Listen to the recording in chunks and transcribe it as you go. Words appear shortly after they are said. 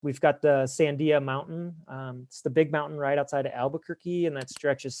We've got the Sandia Mountain. It's the big mountain right outside of Albuquerque, and that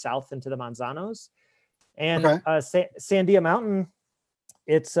stretches south into the Manzanos. And Okay. Sandia Mountain,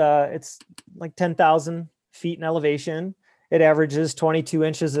 it's like 10,000 feet in elevation. It averages 22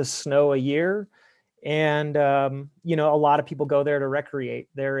 inches of snow a year. And, a lot of people go there to recreate.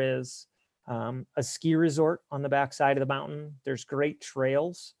 There is a ski resort on the backside of the mountain. There's great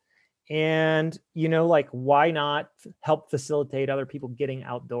trails. And, why not help facilitate other people getting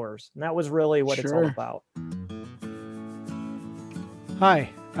outdoors? And that was really what it's all Sure. about. Hi,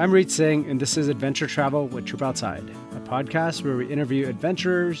 I'm Reed Singh, and this is Adventure Travel with Trip Outside, a podcast where we interview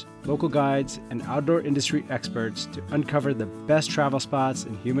adventurers, local guides, and outdoor industry experts to uncover the best travel spots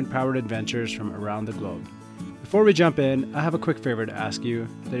and human-powered adventures from around the globe. Before we jump in, I have a quick favor to ask you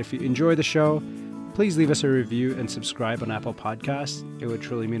that if you enjoy the show, please leave us a review and subscribe on Apple Podcasts. It would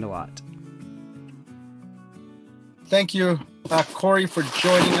truly mean a lot. Thank you, Corey, for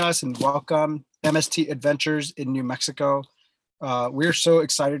joining us, and welcome MST Adventures in New Mexico. We're so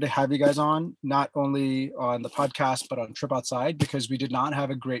excited to have you guys on, not only on the podcast, but on Trip Outside, because we did not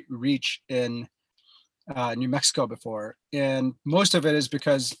have a great reach in New Mexico before. And most of it is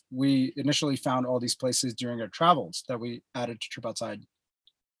because we initially found all these places during our travels that we added to Trip Outside.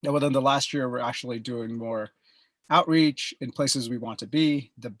 Now, within the last year, we're actually doing more outreach in places we want to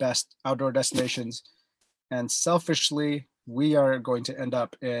be, the best outdoor destinations. And selfishly, we are going to end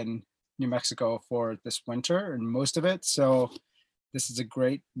up in New Mexico for this winter and most of it. So this is a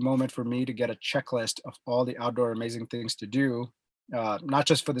great moment for me to get a checklist of all the outdoor amazing things to do, not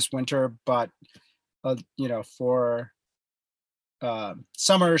just for this winter, but for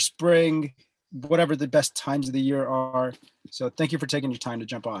summer, spring, whatever the best times of the year are. So thank you for taking your time to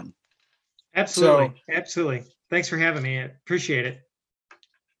jump on. Absolutely. Thanks for having me. I appreciate it.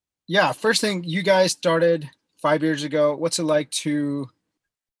 Yeah. First thing, you guys started 5 years ago. What's it like to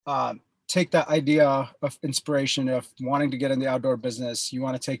take that idea of inspiration of wanting to get in the outdoor business? You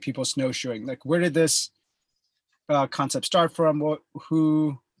want to take people snowshoeing. Like, where did this concept start from?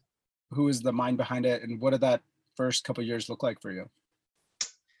 Who is the mind behind it? And what did that first couple of years look like for you?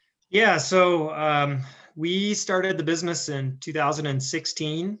 Yeah, so we started the business in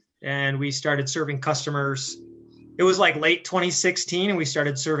 2016, and we started serving customers. It was like late 2016, and we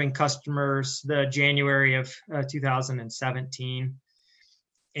started serving customers the January of 2017.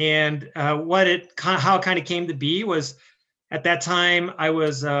 And how it kind of came to be was, at that time I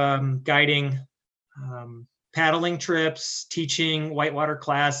was guiding paddling trips, teaching whitewater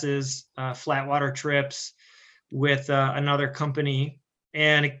classes, flat water trips with another company.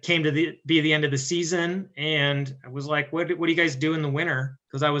 And it came to be the end of the season, and I was like, what do you guys do in the winter?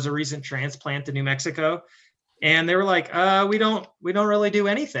 Because I was a recent transplant to New Mexico. And they were like, we don't really do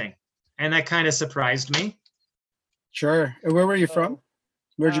anything. And that kind of surprised me. Sure. And where were you from?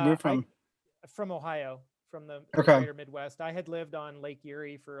 Where'd you move from? From Ohio, from the Okay. greater Midwest. I had lived on Lake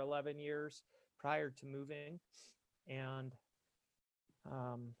Erie for 11 years prior to moving. And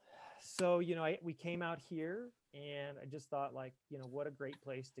so, we came out here, and I just thought, like, what a great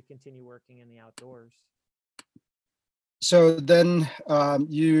place to continue working in the outdoors. So then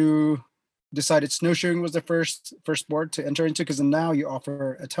you decided snowshoeing was the first sport to enter into, because now you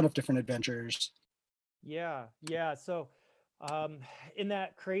offer a ton of different adventures. Yeah. So in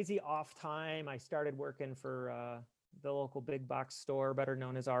that crazy off time, I started working for the local big box store, better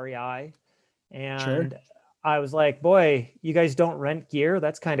known as REI. And Sure. I was like, boy, you guys don't rent gear?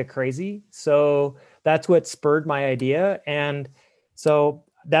 That's kind of crazy. So that's what spurred my idea. And so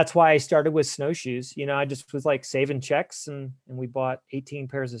that's why I started with snowshoes. I just was like saving checks, and we bought 18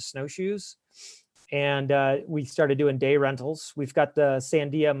 pairs of snowshoes. And we started doing day rentals. We've got the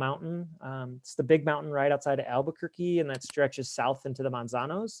Sandia Mountain. It's the big mountain right outside of Albuquerque, and that stretches south into the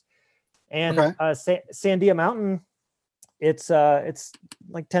Manzanos. And Okay. Sandia Mountain, it's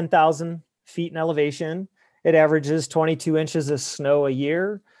like 10,000 feet in elevation. It averages 22 inches of snow a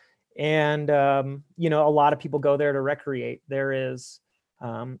year. And, a lot of people go there to recreate. There is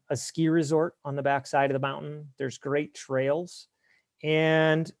a ski resort on the backside of the mountain. There's great trails.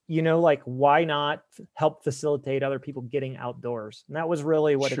 And, why not help facilitate other people getting outdoors? And that was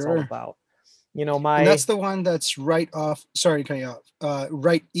really what it's all Sure. about. And that's the one that's right off, sorry to cut you off,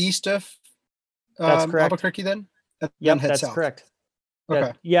 right east of That's correct. Albuquerque then? And then Yep, head that's south. correct.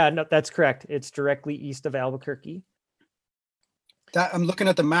 Okay. No, that's correct. It's directly east of Albuquerque. That I'm looking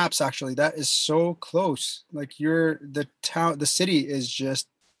at the maps, actually. That is so close. Like the city is just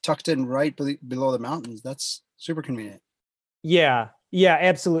tucked in right below the mountains. That's super convenient. Yeah,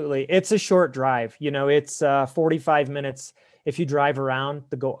 absolutely. It's a short drive. It's 45 minutes if you drive around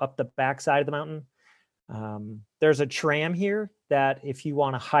to go up the backside of the mountain. There's a tram here that if you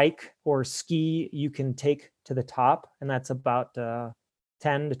want to hike or ski, you can take to the top. And that's about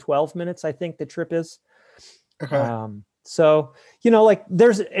 10 to 12 minutes, I think the trip is. Okay. So, like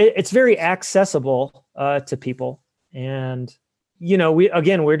it's very accessible to people. And,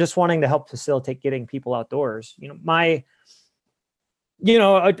 we're just wanting to help facilitate getting people outdoors.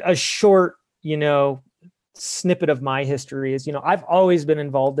 A short, snippet of my history is, I've always been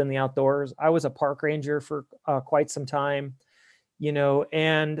involved in the outdoors. I was a park ranger for quite some time,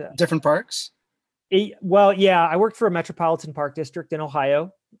 and Different parks? well, yeah, I worked for a metropolitan park district in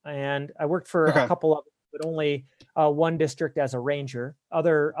Ohio, and I worked for Okay. a couple of, but only one district as a ranger,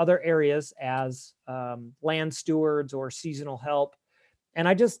 other areas as land stewards or seasonal help. And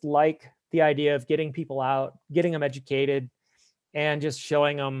I just like the idea of getting people out, getting them educated, and just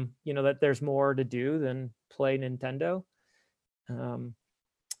showing them, that there's more to do than play Nintendo.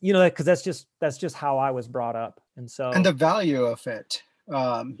 Because that's just how I was brought up. And so, And the value of it,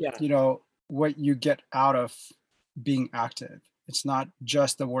 yeah, what you get out of being active. It's not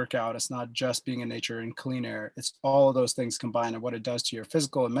just the workout. It's not just being in nature and clean air. It's all of those things combined and what it does to your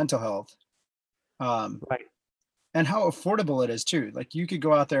physical and mental health. right. And how affordable it is too. Like you could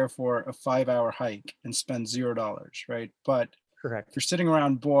go out there for a 5-hour hike and spend $0, right? But Correct. if you're sitting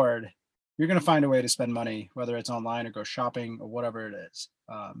around bored, you're going to find a way to spend money, whether it's online or go shopping or whatever it is.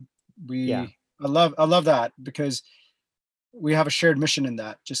 Yeah. I love that because we have a shared mission in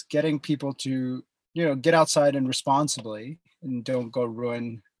that, just getting people to, get outside and responsibly and don't go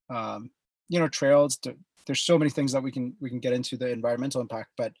ruin, trails. There's so many things that we can get into the environmental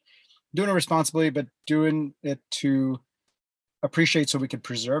impact, but doing it responsibly, but doing it to appreciate so we can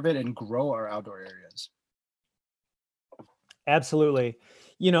preserve it and grow our outdoor areas. Absolutely.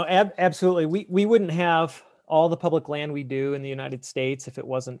 Absolutely. We wouldn't have all the public land we do in the United States if it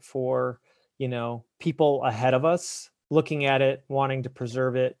wasn't for, people ahead of us looking at it, wanting to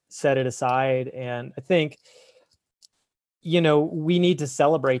preserve it, set it aside. And I think, we need to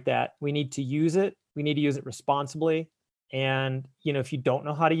celebrate that. We need to use it. We need to use it responsibly. And, if you don't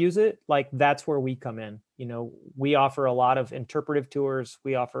know how to use it, like that's where we come in. We offer a lot of interpretive tours.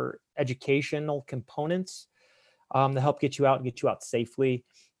 We offer educational components to help get you out safely,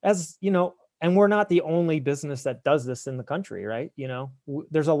 and we're not the only business that does this in the country, right?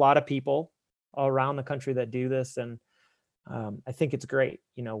 There's a lot of people around the country that do this. And I think it's great.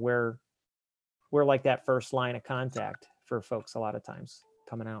 We're like that first line of contact for folks a lot of times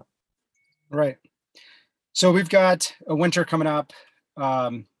coming out. Right. So we've got a winter coming up.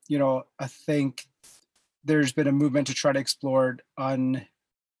 I think there's been a movement to try to explore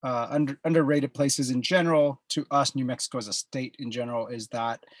underrated places in general. To us, New Mexico as a state in general is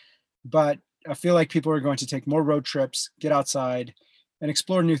that, but I feel like people are going to take more road trips, get outside and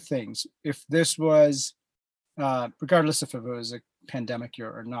explore new things. If this was, regardless if it was a pandemic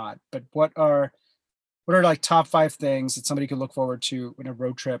year or not, but what are like top 5 things that somebody could look forward to in a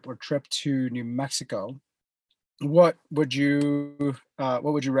road trip or trip to New Mexico? What would you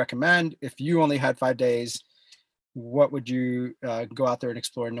recommend if you only had 5 days? What would you go out there and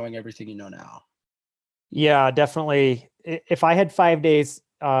explore, knowing everything you know now? Yeah, definitely. If I had 5 days,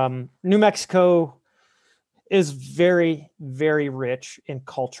 New Mexico is very, very rich in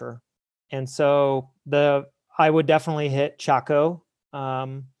culture. And so I would definitely hit Chaco,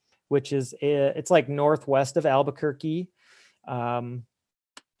 which is, it's like northwest of Albuquerque. And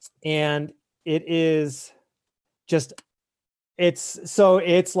it is just,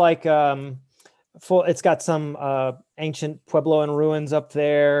 it's like, it's got some ancient Puebloan ruins up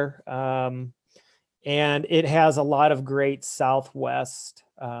there. And it has a lot of great Southwest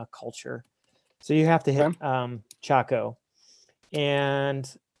culture. So you have to hit Chaco. And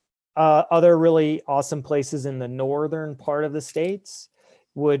other really awesome places in the northern part of the states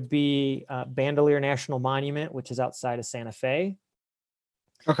would be Bandelier National Monument, which is outside of Santa Fe.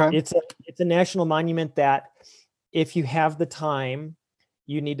 Okay. It's a national monument that if you have the time,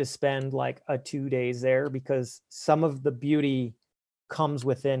 you need to spend like 2 days there, because some of the beauty comes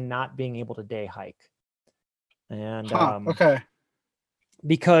within not being able to day hike. And okay.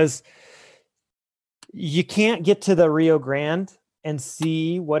 Because you can't get to the Rio Grande and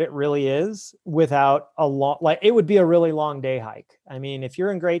see what it really is without it would be a really long day hike. I mean, if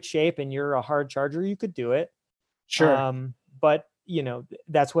you're in great shape and you're a hard charger, you could do it. Sure. But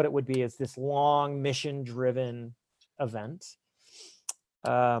that's what it would be, is this long mission driven event.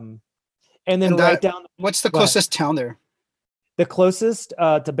 And then what's the closest town there? The closest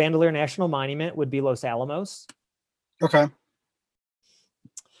to Bandelier National Monument would be Los Alamos. Okay.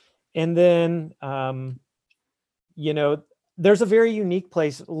 And then, there's a very unique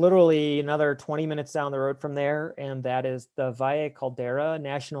place, literally another 20 minutes down the road from there, and that is the Valle Caldera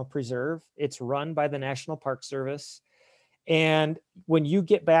National Preserve. It's run by the National Park Service. And when you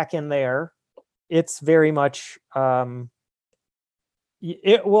get back in there, it's very much,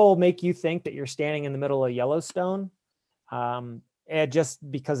 it will make you think that you're standing in the middle of Yellowstone. And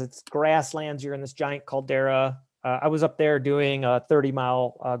just because it's grasslands, you're in this giant caldera. I was up there doing a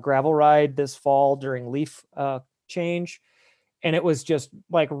 30-mile gravel ride this fall during leaf change. And it was just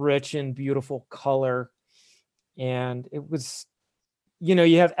like rich and beautiful color. And it was,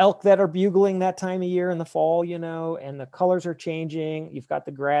 you have elk that are bugling that time of year in the fall, and the colors are changing. You've got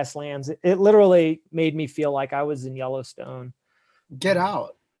the grasslands. It literally made me feel like I was in Yellowstone. Get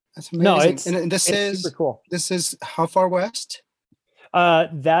out. That's amazing. No, and this is super cool. This is how far west?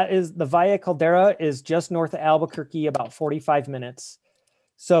 That is the Valle Caldera is just north of Albuquerque, about 45 minutes.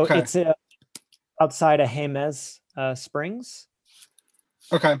 So Okay. it's outside of Jemez Springs.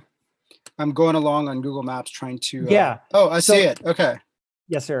 Okay. I'm going along on Google Maps trying to. Yeah. Oh, I see it. Okay.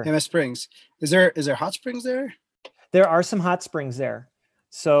 Yes, sir. MS Springs. Is there hot springs there? There are some hot springs there.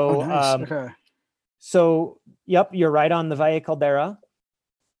 So, Oh, nice. Okay. So, yep, you're right on the Valle Caldera.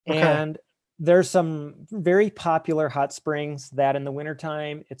 Okay. And there's some very popular hot springs that in the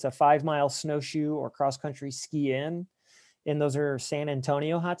wintertime, it's a 5-mile snowshoe or cross-country ski in. And those are San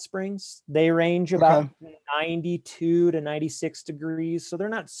Antonio hot springs. They range about 92 to 96 degrees. So they're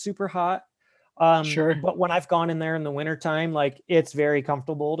not super hot. Sure. But when I've gone in there in the wintertime, like it's very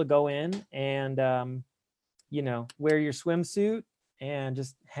comfortable to go in and, wear your swimsuit and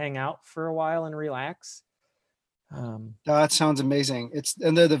just hang out for a while and relax. That sounds amazing.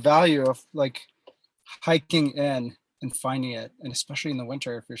 And the value of like hiking in and finding it, and especially in the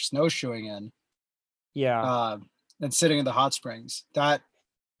winter, if you're snowshoeing in. Yeah. And sitting in the hot springs, that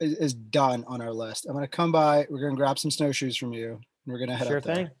is done on our list. I'm going to come by. We're going to grab some snowshoes from you. And we're going to head up there.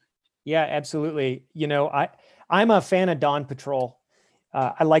 Sure thing. Yeah, absolutely. I'm a fan of Dawn Patrol.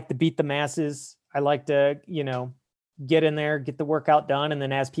 I like to beat the masses. I like to, get in there, get the workout done. And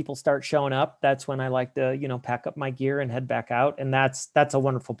then as people start showing up, that's when I like to, pack up my gear and head back out. And that's a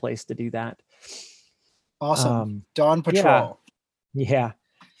wonderful place to do that. Awesome. Dawn Patrol. Yeah,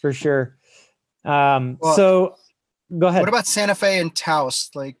 for sure. So go ahead. What about Santa Fe and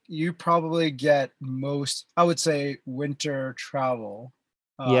Taos? Like you probably get most, I would say, winter travel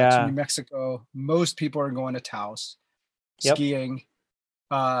to New Mexico. Most people are going to Taos skiing.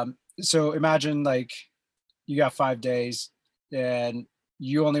 So imagine like you got 5 days and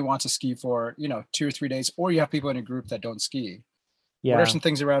you only want to ski for, 2 or 3 days, or you have people in a group that don't ski. Yeah. What are some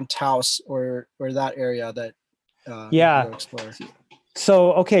things around Taos or that area that you go explore?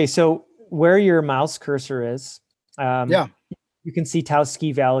 So where your mouse cursor is, you can see Taos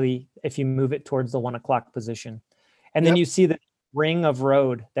Ski Valley if you move it towards the 1 o'clock position. And then you see the ring of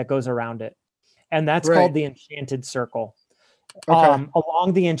road that goes around it. And that's called the Enchanted Circle. Okay.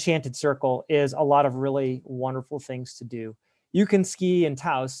 Along the Enchanted Circle is a lot of really wonderful things to do. You can ski in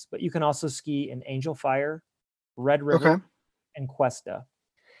Taos, but you can also ski in Angel Fire, Red River, and Cuesta.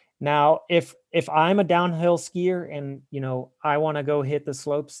 Now, if I'm a downhill skier and, I want to go hit the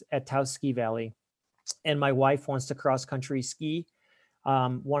slopes at Taos Ski Valley and my wife wants to cross country ski,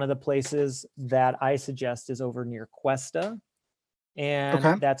 one of the places that I suggest is over near Cuesta,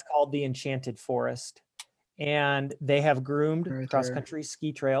 and that's called the Enchanted Forest. And they have groomed cross-country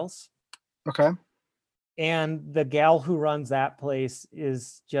ski trails. Okay. And the gal who runs that place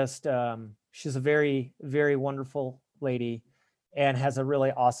is just, she's a very, very wonderful lady and has a really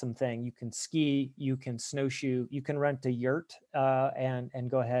awesome thing. You can ski, you can snowshoe, you can rent a yurt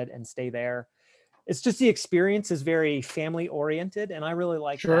and go ahead and stay there. It's just the experience is very family oriented. And I really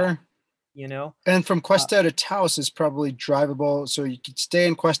like that. And from Cuesta to Taos is probably drivable. So you could stay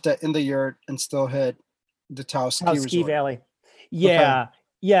in Cuesta in the yurt and still hit the Taos Ski Valley. Yeah.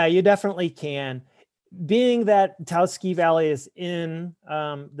 You definitely can. Being that Taos Ski Valley is in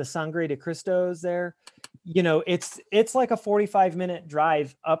the Sangre de Cristos there, it's like a 45-minute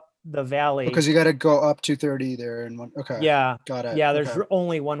drive up the valley. Because you got to go up 230 there and one. Okay. Yeah. Got it. Yeah. There's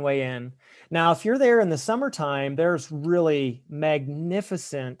only one way in. Now, if you're there in the summertime, there's really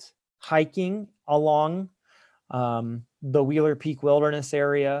magnificent hiking along the Wheeler Peak Wilderness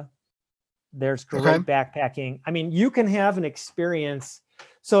area. There's great backpacking. I mean, you can have an experience.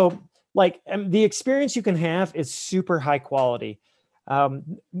 So the experience you can have is super high quality.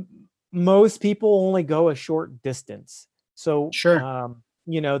 Most people only go a short distance. So,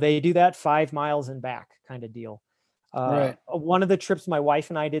 they do that 5 miles and back kind of deal. One of the trips my wife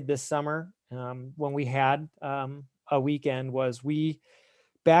and I did this summer when we had a weekend was we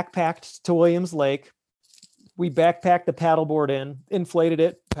backpacked to Williams Lake. we backpacked the paddleboard in, inflated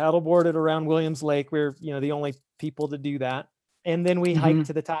it, paddleboarded around Williams Lake. We're, the only people to do that. And then we hiked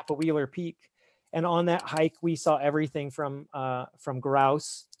to the top of Wheeler Peak. And on that hike, we saw everything from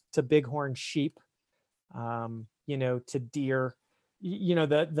grouse to bighorn sheep, to deer.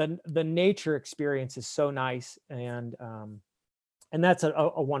 The nature experience is so nice. And that's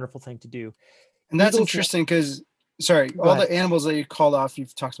a wonderful thing to do. And that's Eagles- interesting because, sorry, Go all ahead. the animals that you called off,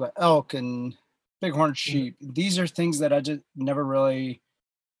 you've talked about elk and bighorn sheep. These are things that I just never really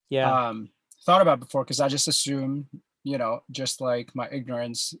thought about before, because I just assume, just like my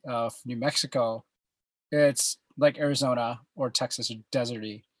ignorance of New Mexico, it's like Arizona or Texas or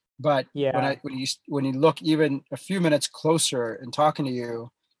deserty. But when you look even a few minutes closer and talking to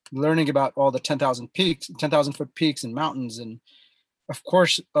you, learning about all the 10,000 foot peaks and mountains, and of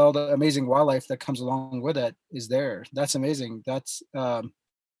course all the amazing wildlife that comes along with it is there. That's amazing. That's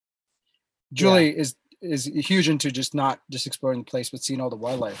Julie is huge into not just exploring the place, but seeing all the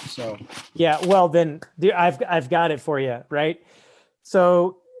wildlife. So well then I've got it for you, right?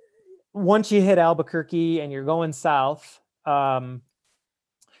 So once you hit Albuquerque and you're going south,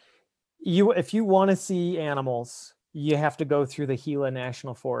 if you want to see animals, you have to go through the Gila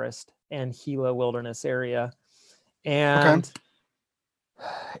National Forest and Gila Wilderness area. And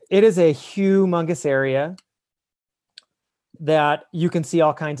it is a humongous area that you can see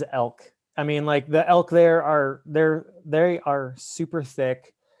all kinds of elk. I mean, like the elk there they are super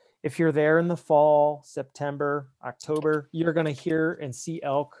thick. If you're there in the fall, September, October, you're going to hear and see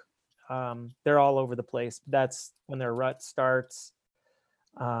elk. They're all over the place. That's when their rut starts.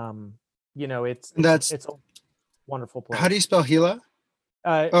 It's a wonderful place. how do you spell Gila?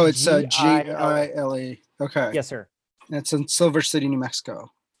 It's Gile. Okay. Yes, sir. That's in Silver City, New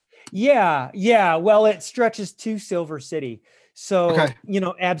Mexico. Yeah. Well, it stretches to Silver City. So,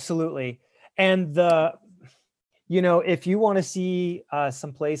 absolutely. And if you want to see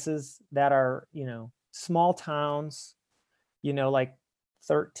some places that are, small towns, like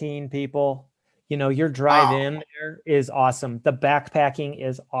 13 people, your drive in there is awesome. The backpacking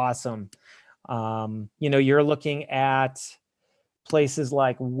is awesome. You're looking at places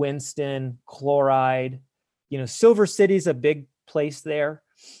like Winston, Chloride, Silver City's a big place there.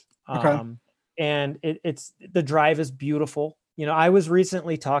 And it's the drive is beautiful. I was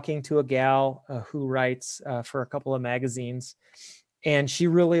recently talking to a gal who writes for a couple of magazines, and she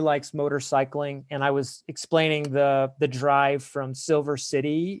really likes motorcycling. And I was explaining the drive from Silver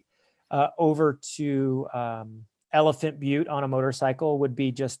City over to Elephant Butte on a motorcycle would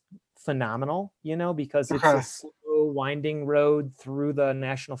be just phenomenal, because it's a slow winding road through the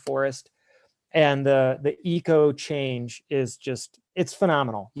national forest, and the eco change is it's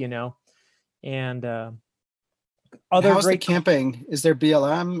phenomenal, and how's the camping? Is there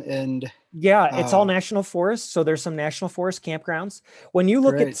BLM? And it's all national forest. So there's some national forest campgrounds. When you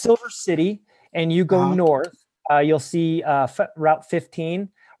look at Silver City and you go north, you'll see Route 15.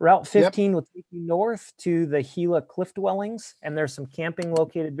 Route 15 will take you north to the Gila Cliff Dwellings, and there's some camping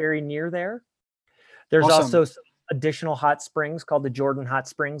located very near there. There's also some additional hot springs called the Jordan Hot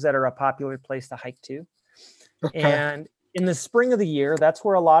Springs that are a popular place to hike to. And in the spring of the year, that's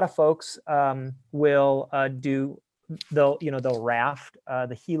where a lot of folks will they'll raft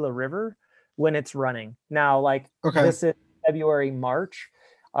the Gila River when it's running. Now, this is February, March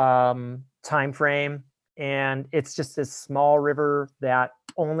time frame, and it's just this small river that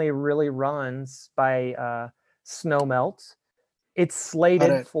only really runs by snow melt. It's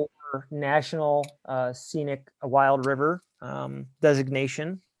slated for National Scenic Wild River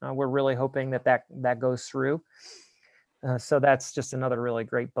designation. We're really hoping that goes through. So that's just another really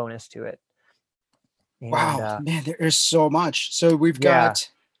great bonus to it. And, wow, man, there is so much. So we've got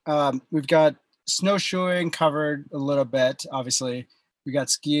snowshoeing covered a little bit. Obviously, we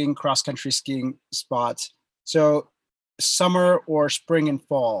got skiing, cross country skiing spots. So summer or spring and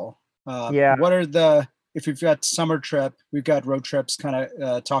fall. What are if you've got summer trip, we've got road trips kind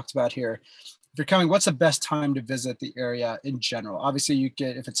of talked about here. If you're coming, what's the best time to visit the area in general? Obviously,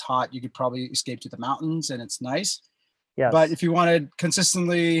 if it's hot, you could probably escape to the mountains and it's nice. Yes. But if you wanted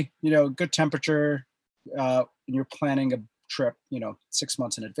consistently, good temperature, and you're planning a trip, 6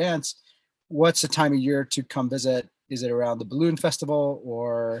 months in advance, what's the time of year to come visit? Is it around the Balloon Festival,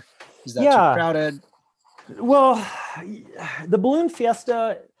 or is that too crowded? Well, the Balloon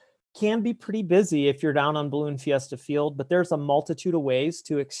Fiesta can be pretty busy if you're down on Balloon Fiesta Field, but there's a multitude of ways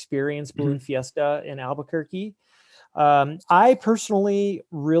to experience Balloon Fiesta in Albuquerque. I personally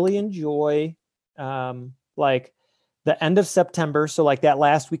really enjoy the end of September. So that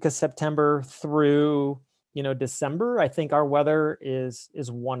last week of September through, December, I think our weather is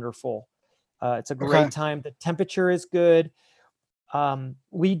wonderful. It's a great Okay. time. The temperature is good.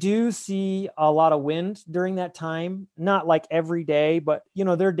 We do see a lot of wind during that time, not like every day, but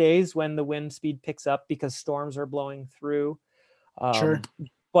there are days when the wind speed picks up because storms are blowing through. Sure.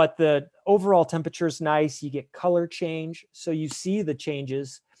 But the overall temperature is nice. You get color change. So you see the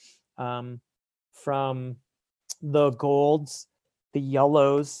changes from the golds, the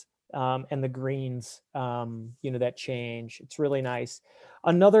yellows, and the greens, that change. It's really nice.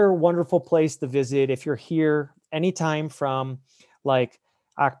 Another wonderful place to visit if you're here anytime from like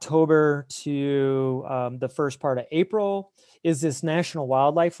October to the first part of April is this National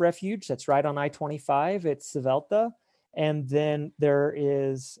Wildlife Refuge that's right on I-25. It's Svelta. And then there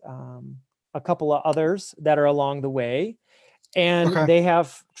is a couple of others that are along the way. And Okay. they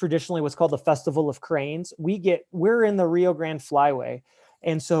have traditionally what's called the Festival of Cranes. We're in the Rio Grande Flyway.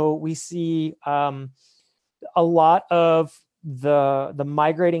 And so we see a lot of the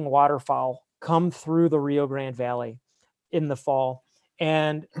migrating waterfowl come through the Rio Grande Valley in the fall.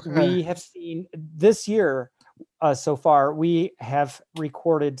 And Okay. we have seen this year so far, we have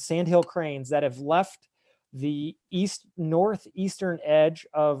recorded sandhill cranes that have left the northeastern edge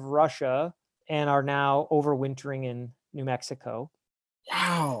of Russia and are now overwintering in New Mexico.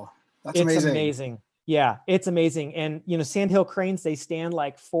 Wow. That's It's amazing. amazing. Yeah, it's amazing. And sandhill cranes, they stand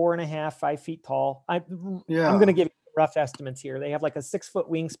like 4.5, 5 feet tall. I'm going to give you rough estimates here. They have like a 6-foot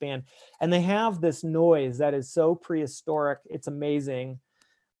wingspan, and they have this noise that is so prehistoric. It's amazing.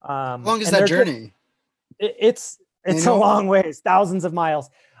 How long is that journey? It's a long ways, thousands of miles.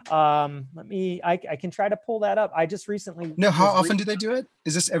 I can try to pull that up. I just recently. No, how often do they do it?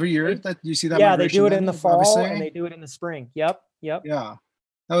 Is this every year that you see that? Yeah, they do it then, in the fall obviously? and they do it in the spring. Yep. Yeah.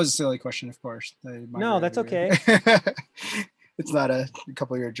 That was a silly question, of course. No, that's okay. It's not a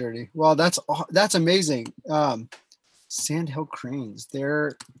couple year journey. Well, that's amazing. Sandhill cranes.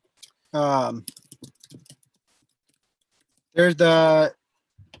 They're I'm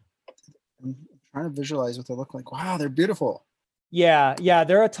trying to visualize what they look like. Wow, they're beautiful. Yeah,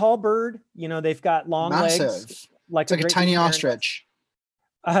 they're a tall bird. They've got long Massive. legs, It's like a Great tiny Blue Heron. ostrich.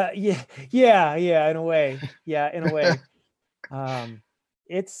 Yeah, in a way.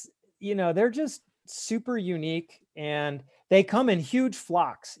 It's they're just super unique, and they come in huge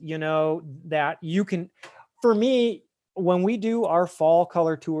flocks. That you can. For me, when we do our fall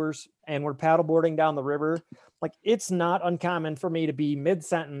color tours and we're paddleboarding down the river, like it's not uncommon for me to be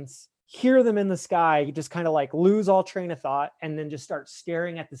mid-sentence, hear them in the sky, just kind of like lose all train of thought, and then just start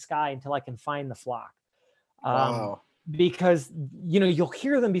staring at the sky until I can find the flock. Wow. Because you'll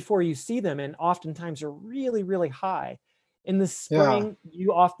hear them before you see them, and oftentimes they're really, really high. In the spring,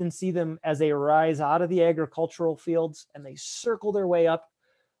 you often see them as they rise out of the agricultural fields and they circle their way up.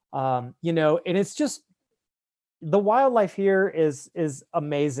 And it's just the wildlife here is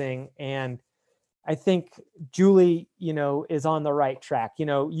amazing. And I think Julie, is on the right track.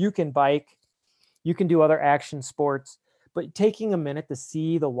 You can bike, you can do other action sports, but taking a minute to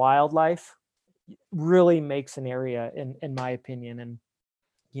see the wildlife really makes an area, in my opinion. And,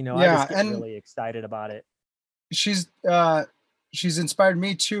 I just get really excited about it. She's inspired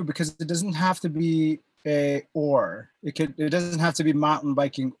me too, because it doesn't have to be it doesn't have to be mountain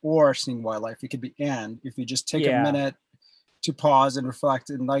biking or seeing wildlife. It could be if you just take a minute to pause and reflect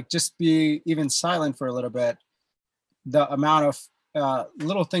and like just be even silent for a little bit, the amount of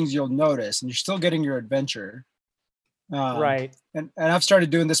little things you'll notice, and you're still getting your adventure. Right. And I've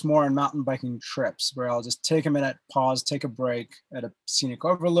started doing this more on mountain biking trips, where I'll just take a minute, pause, take a break at a scenic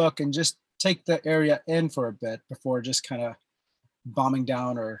overlook, and just take the area in for a bit before just kind of bombing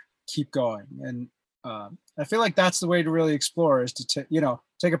down or keep going. And I feel like that's the way to really explore, is to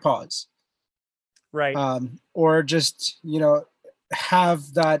take a pause. Right. Or just,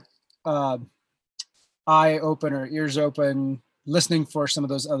 have that eye open or ears open, listening for some of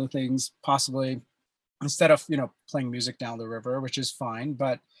those other things, possibly, instead of, playing music down the river, which is fine.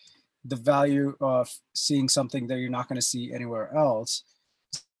 But the value of seeing something that you're not going to see anywhere else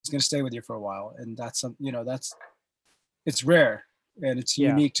is going to stay with you for a while. And that's, it's rare and it's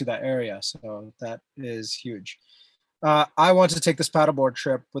unique to that area. So that is huge. I want to take this paddleboard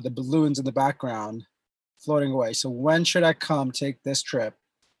trip with the balloons in the background floating away. So when should I come take this trip?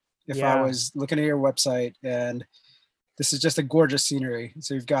 If I was looking at your website, and this is just a gorgeous scenery.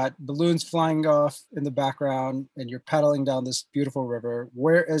 So you've got balloons flying off in the background and you're paddling down this beautiful river.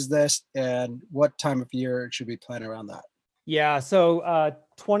 Where is this, and what time of year should we plan around that? Yeah. So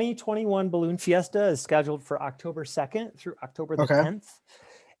 2021 Balloon Fiesta is scheduled for October 2nd through October the 10th.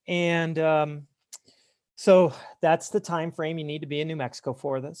 And so that's the time frame you need to be in New Mexico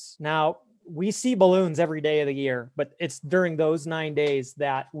for this. Now, we see balloons every day of the year, but it's during those 9 days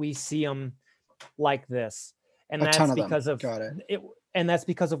that we see them like this. And A that's ton of them. because of Got it. it. And that's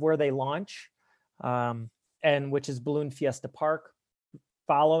because of where they launch, and which is Balloon Fiesta Park.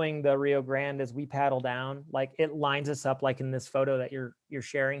 Following the Rio Grande as we paddle down, like it lines us up, like in this photo that you're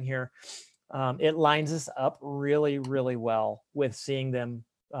sharing here. It lines us up really, really well with seeing them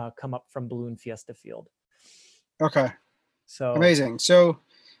come up from Balloon Fiesta Field. Okay. So Amazing. So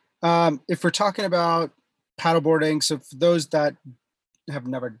if we're talking about paddleboarding, so for those that have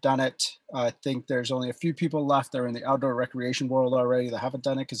never done it, I think there's only a few people left that are in the outdoor recreation world already that haven't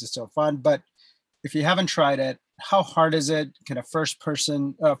done it because it's so fun. But if you haven't tried it, how hard is it? Can a first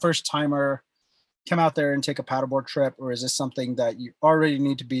timer come out there and take a paddleboard trip, or is this something that you already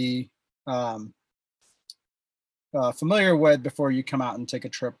need to be familiar with before you come out and take a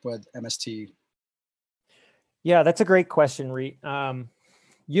trip with MST? yeah, that's a great question, Reet.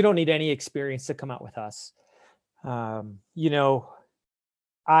 You don't need any experience to come out with us. You know,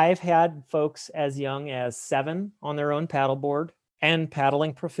 I've had folks as young as 7 on their own paddleboard and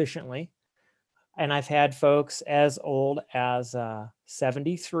paddling proficiently. And I've had folks as old as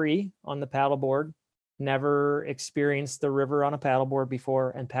 73 on the paddleboard, never experienced the river on a paddleboard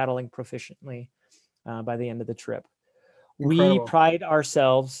before, and paddling proficiently by the end of the trip. Incredible. We pride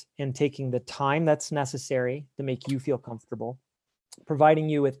ourselves in taking the time that's necessary to make you feel comfortable, providing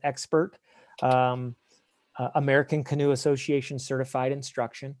you with expert American Canoe Association certified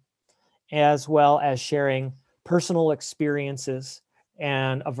instruction, as well as sharing personal experiences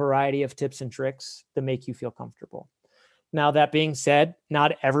and a variety of tips and tricks to make you feel comfortable. Now, that being said,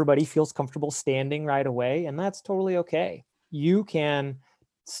 not everybody feels comfortable standing right away, and that's totally okay. You can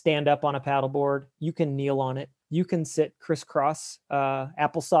stand up on a paddleboard, you can kneel on it, you can sit crisscross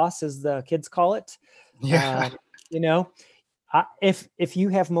applesauce, as the kids call it. Yeah. You know, if you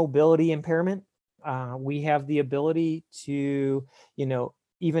have mobility impairment, we have the ability to, you know,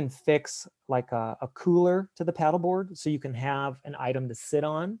 even fix like a cooler to the paddleboard so you can have an item to sit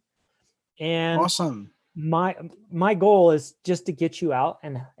on. And Awesome. my goal is just to get you out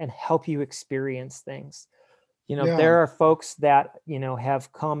and help you experience things. You know, Yeah. there are folks that, you know,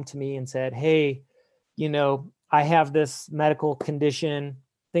 have come to me and said, hey, you know, I have this medical condition,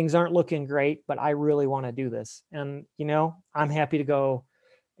 things aren't looking great, but I really want to do this. And, you know, I'm happy to go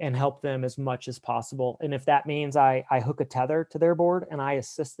and help them as much as possible. And if that means I hook a tether to their board and I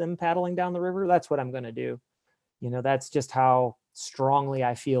assist them paddling down the river, that's what I'm going to do. You know, that's just how strongly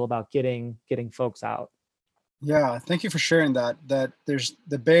I feel about getting folks out. Yeah. Thank you for sharing that there's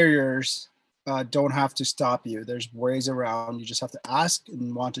the barriers don't have to stop you. There's ways around. You just have to ask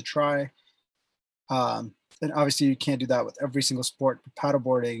and want to try. And obviously you can't do that with every single sport. But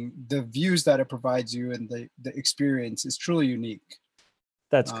paddleboarding, the views that it provides you and the experience is truly unique.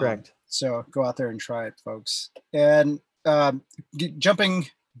 That's correct. So go out there and try it, folks. And jumping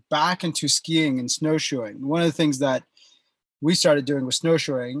back into skiing and snowshoeing, one of the things that we started doing was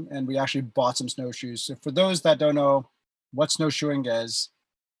snowshoeing, and we actually bought some snowshoes. So for those that don't know what snowshoeing is,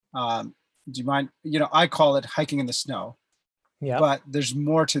 do you mind? You know, I call it hiking in the snow. Yeah. But there's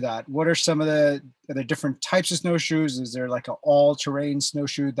more to that. What are some of the different types of snowshoes? Is there like an all-terrain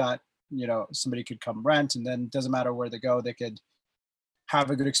snowshoe that, you know, somebody could come rent, and then it doesn't matter where they go, they could have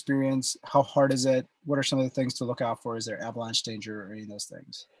a good experience? How hard is it? What are some of the things to look out for? Is there avalanche danger or any of those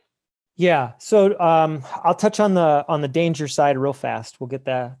things? Yeah. So I'll touch on the danger side real fast. We'll get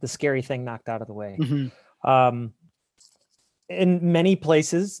the scary thing knocked out of the way. Mm-hmm. In many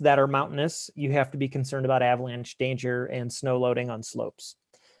places that are mountainous, you have to be concerned about avalanche danger and snow loading on slopes.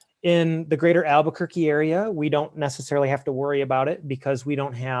 In the greater Albuquerque area, we don't necessarily have to worry about it because we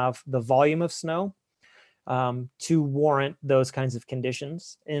don't have the volume of snow to warrant those kinds of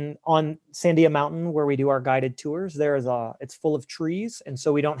conditions. And on Sandia Mountain, where we do our guided tours, it's full of trees. And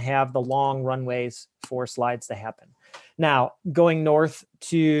so we don't have the long runways for slides to happen. Now, going north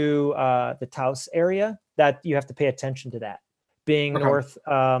to the Taos area, that you have to pay attention to that. Being Okay. north,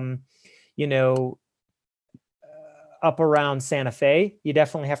 you know, up around Santa Fe, you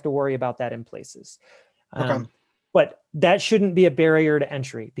definitely have to worry about that in places. Okay. But that shouldn't be a barrier to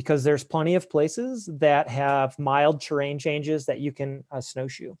entry because there's plenty of places that have mild terrain changes that you can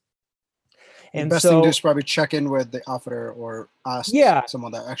snowshoe. The And best thing to do so, is probably check in with the outfitter or ask Yeah.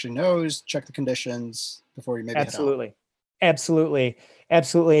 someone that actually knows, check the conditions before you maybe head out. Absolutely.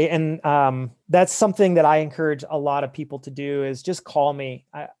 And that's something that I encourage a lot of people to do is just call me.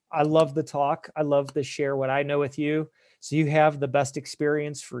 I love the talk. I love to share what I know with you, so you have the best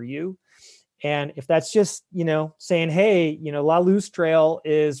experience for you. And if that's just, you know, saying, hey, you know, La Luz Trail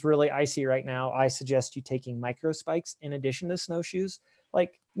is really icy right now, I suggest you taking micro spikes in addition to snowshoes.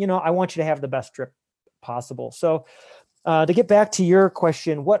 Like, you know, I want you to have the best trip possible. So To get back to your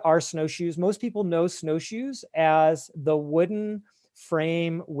question, what are snowshoes? Most people know snowshoes as the wooden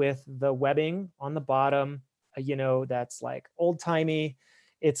frame with the webbing on the bottom, that's like old timey.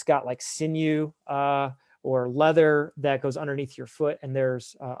 It's got like sinew or leather that goes underneath your foot. And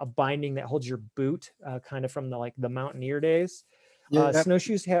there's a binding that holds your boot kind of from the mountaineer days. Yeah.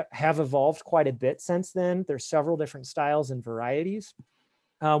 Snowshoes have evolved quite a bit since then. There's several different styles and varieties.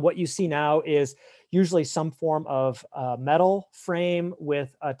 What you see now is usually some form of metal frame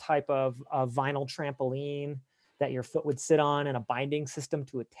with a type of vinyl trampoline that your foot would sit on, and a binding system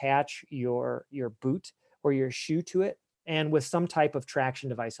to attach your boot or your shoe to it, and with some type of traction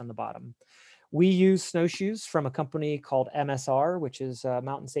device on the bottom. We use snowshoes from a company called MSR, which is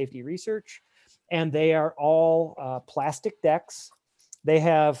Mountain Safety Research, and they are all plastic decks. They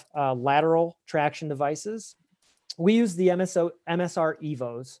have lateral traction devices. We use the MSR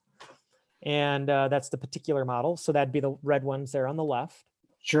Evos, and that's the particular model. So that'd be the red ones there on the left.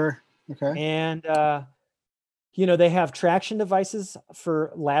 Sure. Okay. And, they have traction devices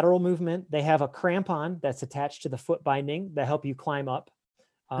for lateral movement. They have a crampon that's attached to the foot binding that help you climb up.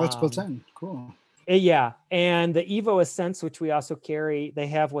 That's built in. Cool. Yeah. And the Evo Ascents, which we also carry, they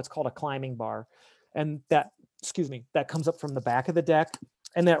have what's called a climbing bar. And that comes up from the back of the deck,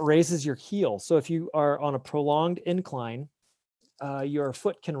 and that raises your heel. So if you are on a prolonged incline, your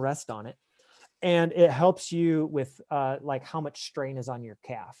foot can rest on it, and it helps you with like how much strain is on your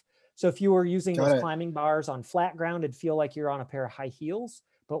calf. So if you were using those climbing bars on flat ground, it'd feel like you're on a pair of high heels.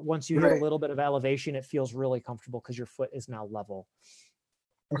 But once you hit a little bit of elevation, it feels really comfortable because your foot is now level.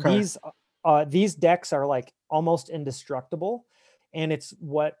 Okay. These decks are like almost indestructible, and it's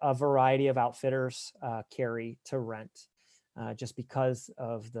what a variety of outfitters carry to rent, just because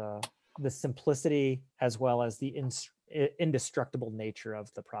of the simplicity as well as the indestructible nature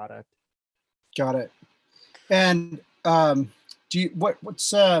of the product. Got it. And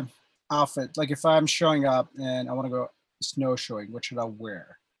what's outfit? Like if I'm showing up and I want to go snowshoeing, what should I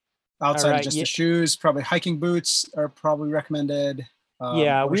wear? Outside of just the shoes, probably hiking boots are probably recommended. We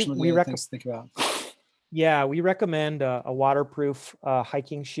recommend things to think about. Yeah, we recommend a waterproof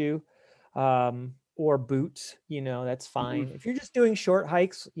hiking shoe or boots. That's fine. Mm-hmm. If you're just doing short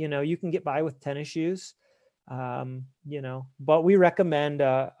hikes, you can get by with tennis shoes. But we recommend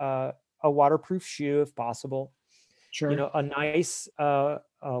a waterproof shoe if possible. Sure. A nice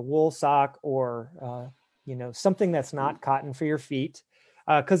wool sock or something that's not cotton for your feet.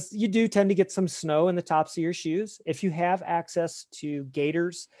 Because you do tend to get some snow in the tops of your shoes. If you have access to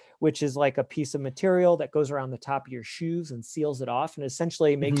gaiters, which is like a piece of material that goes around the top of your shoes and seals it off and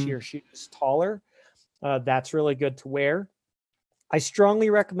essentially makes your shoes taller, that's really good to wear. I strongly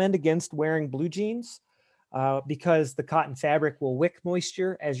recommend against wearing blue jeans because the cotton fabric will wick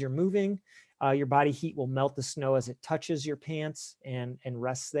moisture as you're moving. Your body heat will melt the snow as it touches your pants and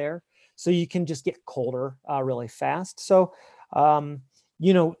rests there. So you can just get colder really fast. So,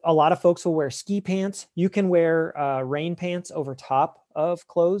 a lot of folks will wear ski pants. You can wear rain pants over top of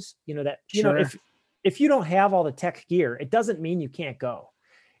clothes. If you don't have all the tech gear, it doesn't mean you can't go.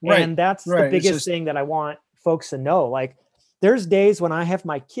 Right. And that's the biggest thing that I want folks to know. Like there's days when I have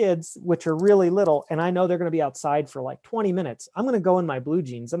my kids, which are really little, and I know they're going to be outside for like 20 minutes. I'm going to go in my blue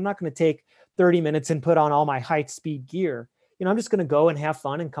jeans. I'm not going to take 30 minutes and put on all my high speed gear. I'm just going to go and have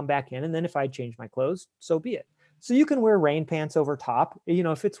fun and come back in. And then if I change my clothes, so be it. So you can wear rain pants over top,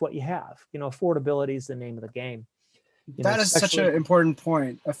 if it's what you have. Affordability is the name of the game. That is such an important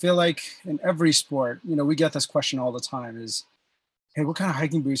point. I feel like in every sport, we get this question all the time is, hey, what kind of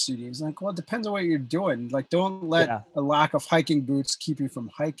hiking boots do you use? Like, well, it depends on what you're doing. Like, don't let a lack of hiking boots keep you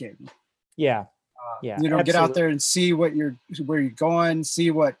from hiking. Yeah. Absolutely. Get out there and see where you're going, see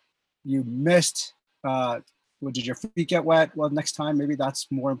what you missed. Did your feet get wet? Well, next time, maybe that's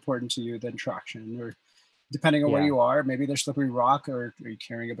more important to you than traction, or depending on where you are, maybe there's slippery rock, or are you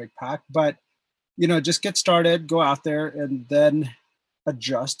carrying a big pack? But, just get started, go out there and then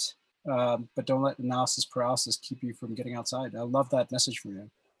adjust. But don't let analysis paralysis keep you from getting outside. I love that message from you.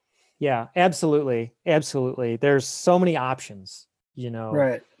 Yeah, absolutely. Absolutely. There's so many options,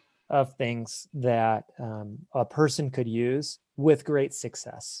 of things that a person could use with great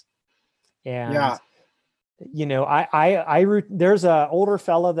success. And, there's a older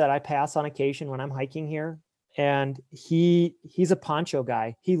fella that I pass on occasion when I'm hiking here, and he's a poncho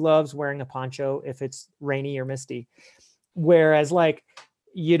guy. He loves wearing a poncho if it's rainy or misty. Whereas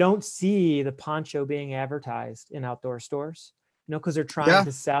you don't see the poncho being advertised in outdoor stores, because they're trying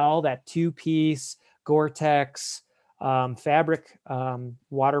to sell that 2-piece Gore-Tex fabric,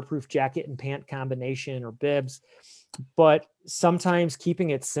 waterproof jacket and pant combination or bibs. But sometimes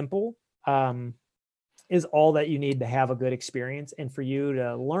keeping it simple is all that you need to have a good experience and for you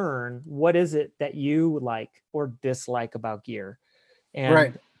to learn what is it that you like or dislike about gear. And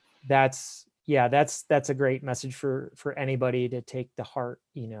Right. that's a great message for anybody to take to heart.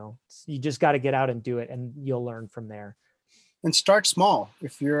 You just got to get out and do it, and you'll learn from there. And start small.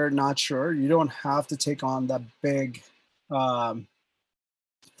 If you're not sure, you don't have to take on that big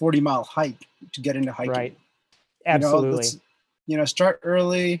 40-mile hike to get into hiking. Right. Absolutely. Start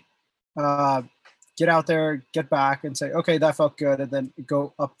early, get out there, get back and say, okay, that felt good. And then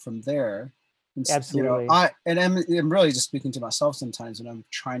go up from there. And, Absolutely. I'm really just speaking to myself sometimes when I'm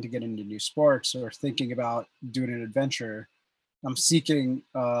trying to get into new sports or thinking about doing an adventure. I'm seeking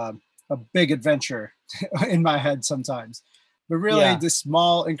a big adventure in my head sometimes. But really, the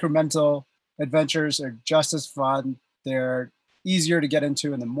small incremental adventures are just as fun. They're easier to get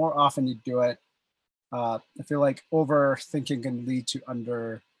into, and the more often you do it, I feel like overthinking can lead to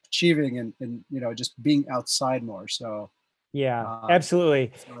underachieving and just being outside more. So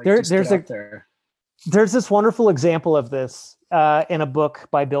absolutely. Like There's this wonderful example of this in a book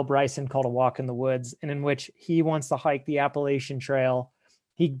by Bill Bryson called A Walk in the Woods, and in which he wants to hike the Appalachian Trail.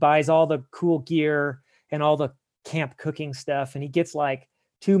 He buys all the cool gear and all the camp cooking stuff, and he gets like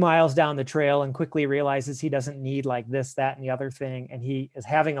 2 miles down the trail and quickly realizes he doesn't need like this, that, and the other thing. And he is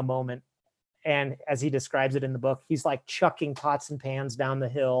having a moment. And as he describes it in the book, he's like chucking pots and pans down the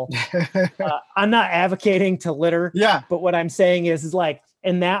hill. I'm not advocating to litter, but what I'm saying is like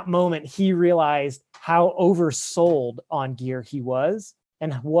in that moment, he realized how oversold on gear he was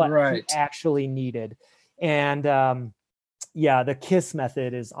and what he actually needed. And the KISS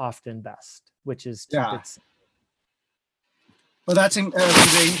method is often best, which is keep it. Well, that's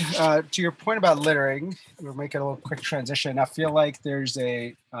amazing. To your point about littering, we'll make it a little quick transition. I feel like there's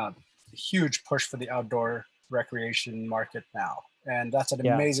a huge push for the outdoor recreation market now, and that's an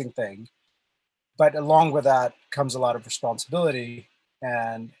amazing thing. But along with that comes a lot of responsibility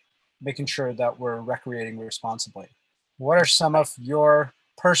and making sure that we're recreating responsibly. What are some of your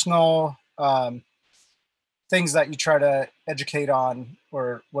personal things that you try to educate on,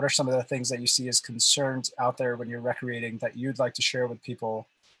 or what are some of the things that you see as concerns out there when you're recreating that you'd like to share with people,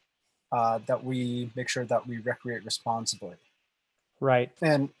 that we make sure that we recreate responsibly? Right.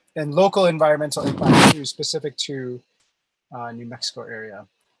 And local environmental impact too, specific to New Mexico area.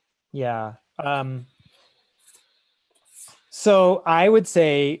 Yeah. So I would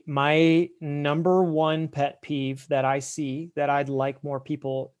say my number one pet peeve that I see that I'd like more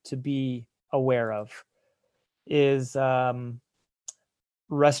people to be aware of is restroom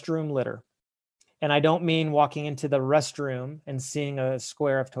litter. And I don't mean walking into the restroom and seeing a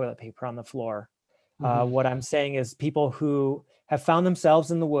square of toilet paper on the floor. What I'm saying is people who have found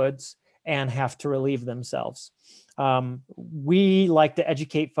themselves in the woods and have to relieve themselves. We like to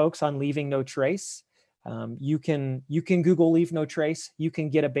educate folks on leaving no trace. You can Google leave no trace. You can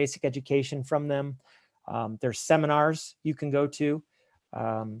get a basic education from them. There's seminars you can go to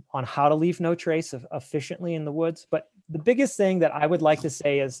on how to leave no trace efficiently in the woods. But the biggest thing that I would like to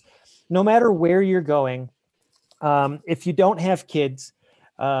say is no matter where you're going, if you don't have kids,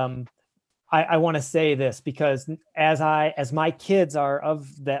 I want to say this because as my kids are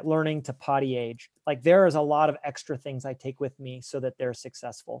of that learning to potty age, like there is a lot of extra things I take with me so that they're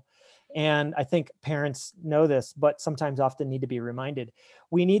successful. And I think parents know this, but sometimes often need to be reminded.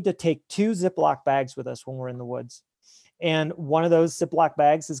 We need to take 2 Ziploc bags with us when we're in the woods. And one of those Ziploc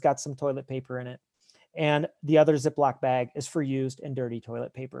bags has got some toilet paper in it. And the other Ziploc bag is for used and dirty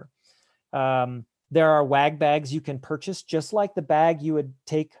toilet paper. There are wag bags you can purchase, just like the bag you would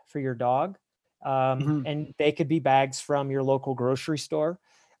take for your dog. And they could be bags from your local grocery store.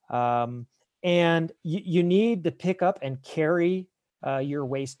 And you need to pick up and carry your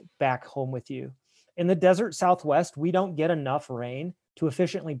waste back home with you. In the desert Southwest, we don't get enough rain to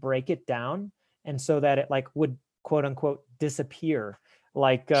efficiently break it down. And so that it like would quote unquote disappear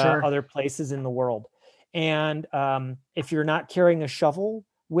like other places in the world. And if you're not carrying a shovel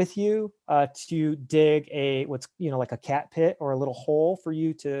with you to dig like a cat pit or a little hole for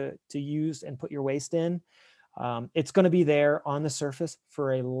you to use and put your waste in, it's going to be there on the surface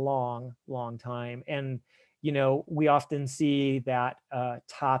for a long, long time. And, we often see that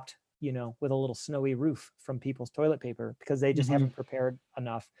topped, with a little snowy roof from people's toilet paper because they just haven't prepared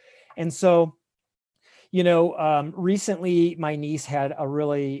enough. And so, recently my niece had a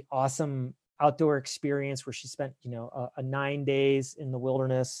really awesome outdoor experience where she spent, a 9 days in the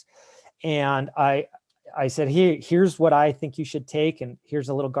wilderness. And I said, here's what I think you should take. And here's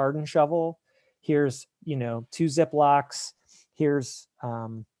a little garden shovel. Here's, 2 Ziplocs. Here's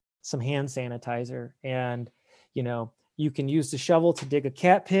some hand sanitizer. And, you can use the shovel to dig a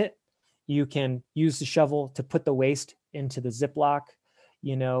cat pit. You can use the shovel to put the waste into the Ziploc,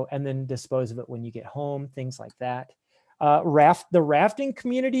 and then dispose of it when you get home, things like that. The rafting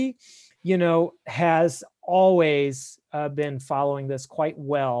community, has always been following this quite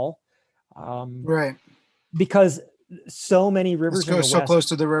well. Right. Because so many rivers in the so West. close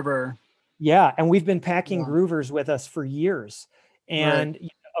to the river. Yeah. And we've been packing Yeah. groovers with us for years. And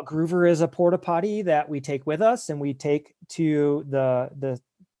a groover is a porta potty that we take with us, and we take to the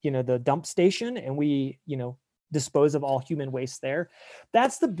dump station, and we, dispose of all human waste there.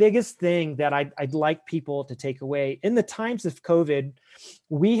 That's the biggest thing that I'd like people to take away. In the times of COVID,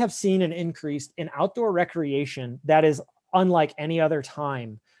 we have seen an increase in outdoor recreation that is unlike any other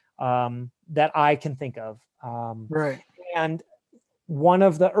time that I can think of. Right. And one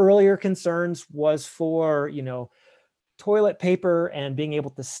of the earlier concerns was for, toilet paper and being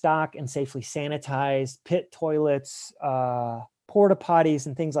able to stock and safely sanitize pit toilets, porta potties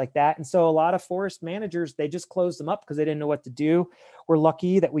and things like that. And so a lot of forest managers, they just closed them up because they didn't know what to do. We're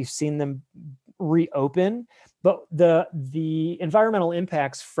lucky that we've seen them reopen, but the environmental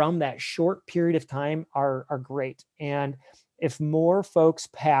impacts from that short period of time are great. And if more folks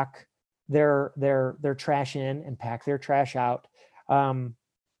pack their trash in and pack their trash out,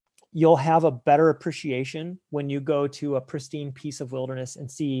 you'll have a better appreciation when you go to a pristine piece of wilderness and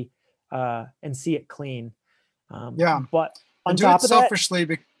see it clean. But on top of that,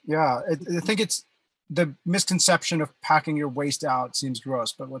 selfishly, I think it's the misconception of packing your waste out seems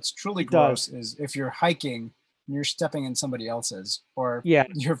gross, but what's truly gross is if you're hiking and you're stepping in somebody else's or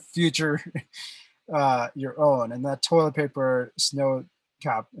your future, your own. And that toilet paper snow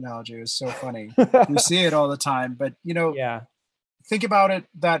cap analogy is so funny. We see it all the time, but think about it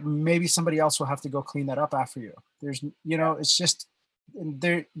that maybe somebody else will have to go clean that up after you. There's, it's just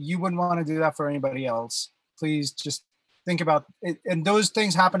there. You wouldn't want to do that for anybody else. Please just think about it. And those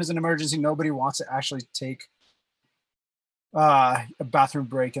things happen as an emergency. Nobody wants to actually take a bathroom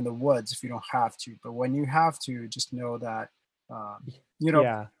break in the woods if you don't have to. But when you have to, just know that, that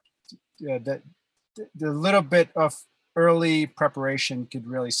the little bit of early preparation could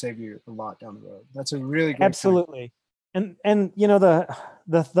really save you a lot down the road. That's a really great absolutely. Point. And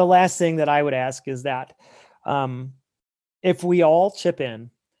the last thing that I would ask is that if we all chip in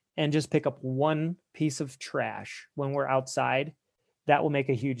and just pick up one piece of trash when we're outside, that will make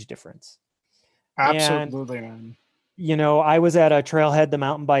a huge difference. Absolutely, man. I was at a Trailhead, the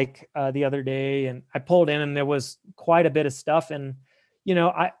mountain bike, the other day, and I pulled in and there was quite a bit of stuff. And,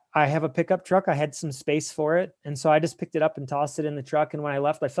 I have a pickup truck. I had some space for it. And so I just picked it up and tossed it in the truck. And when I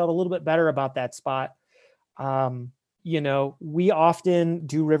left, I felt a little bit better about that spot. We often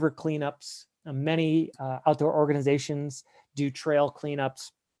do river cleanups. Many outdoor organizations do trail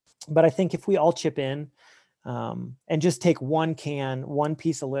cleanups. But I think if we all chip in and just take one can, one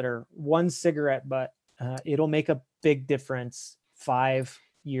piece of litter, one cigarette butt, it'll make a big difference 5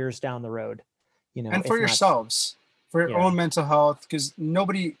 years down the road. And for yourselves, for your own mental health, because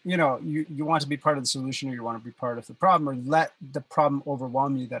nobody, you want to be part of the solution or you want to be part of the problem, or let the problem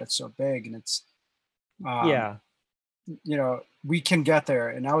overwhelm you that it's so big. And it's, we can get there.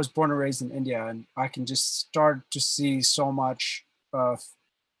 And I was born and raised in India, and I can just start to see so much of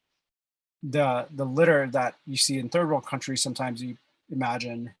the litter that you see in third world countries. Sometimes you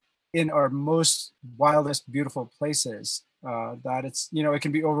imagine in our most wildest, beautiful places, that it's, it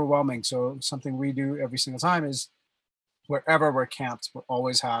can be overwhelming. So something we do every single time is wherever we're camped, we'll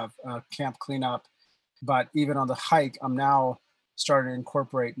always have a camp cleanup. But even on the hike, I'm now starting to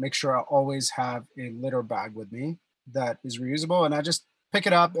incorporate, make sure I always have a litter bag with me that is reusable. And I just pick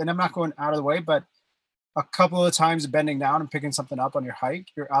it up, and I'm not going out of the way, but a couple of times bending down and picking something up on your hike,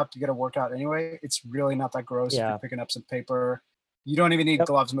 you're out to get a workout anyway. It's really not that gross. If you're picking up some paper, you don't even need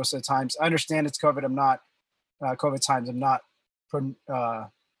gloves most of the times. I understand it's COVID. I'm not COVID times. I'm not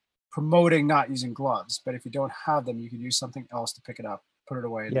promoting not using gloves, but if you don't have them, you can use something else to pick it up, put it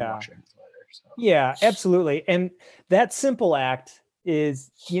away, and then wash your hands later. So. Yeah, absolutely. And that simple act is,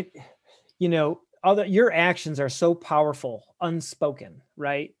 your actions are so powerful, unspoken,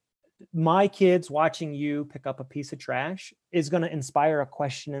 right? My kids watching you pick up a piece of trash is going to inspire a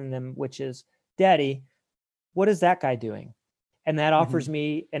question in them, which is, Daddy, what is that guy doing? And that offers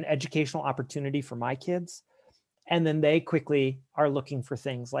me an educational opportunity for my kids. And then they quickly are looking for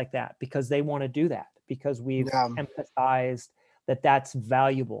things like that because they want to do that, because we've emphasized that that's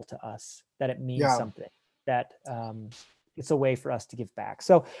valuable to us, that it means something, that it's a way for us to give back.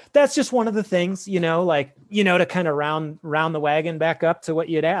 So that's just one of the things, to kind of round the wagon back up to what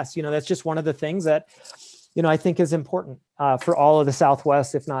you'd asked, that's just one of the things that, I think is important for all of the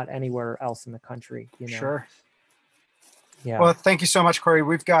Southwest, if not anywhere else in the country. Sure. Yeah. Well, thank you so much, Corey.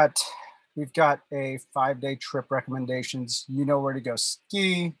 We've got we've got a 5-day trip recommendations. You know where to go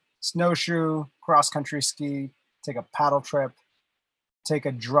ski, snowshoe, cross-country ski, take a paddle trip, take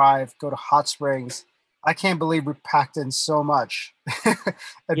a drive, go to hot springs. I can't believe we packed in so much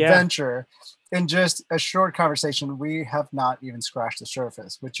adventure in just a short conversation. We have not even scratched the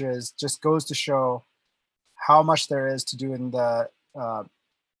surface, which is just goes to show how much there is to do in the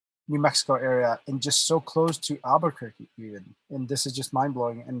New Mexico area and just so close to Albuquerque even. And this is just mind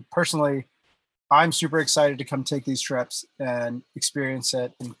blowing. And personally, I'm super excited to come take these trips and experience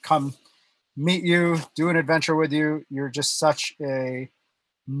it and come meet you, do an adventure with you. You're just such a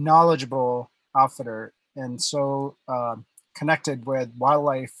knowledgeable outfitter and so connected with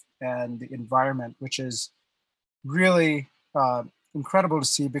wildlife and the environment, which is really incredible to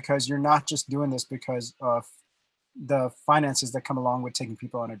see, because you're not just doing this because of the finances that come along with taking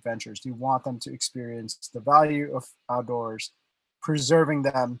people on adventures. You want them to experience the value of outdoors, preserving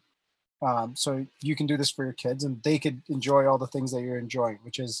them, so you can do this for your kids and they could enjoy all the things that you're enjoying,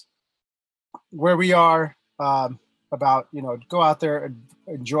 which is where we are about, go out there and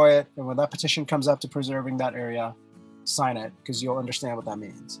enjoy it. And when that petition comes up to preserving that area, sign it, because you'll understand what that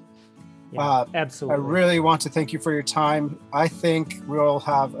means. Yeah, absolutely. I really want to thank you for your time. I think we'll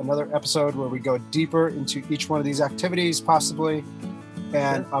have another episode where we go deeper into each one of these activities, possibly.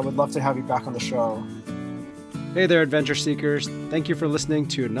 And I would love to have you back on the show. Hey there, adventure seekers. Thank you for listening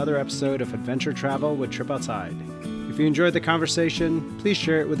to another episode of Adventure Travel with Trip Outside. If you enjoyed the conversation, please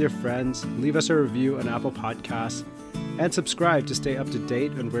share it with your friends, leave us a review on Apple Podcasts, and subscribe to stay up to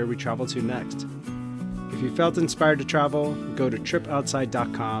date on where we travel to next. If you felt inspired to travel, go to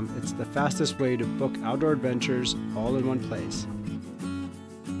tripoutside.com. It's the fastest way to book outdoor adventures all in one place.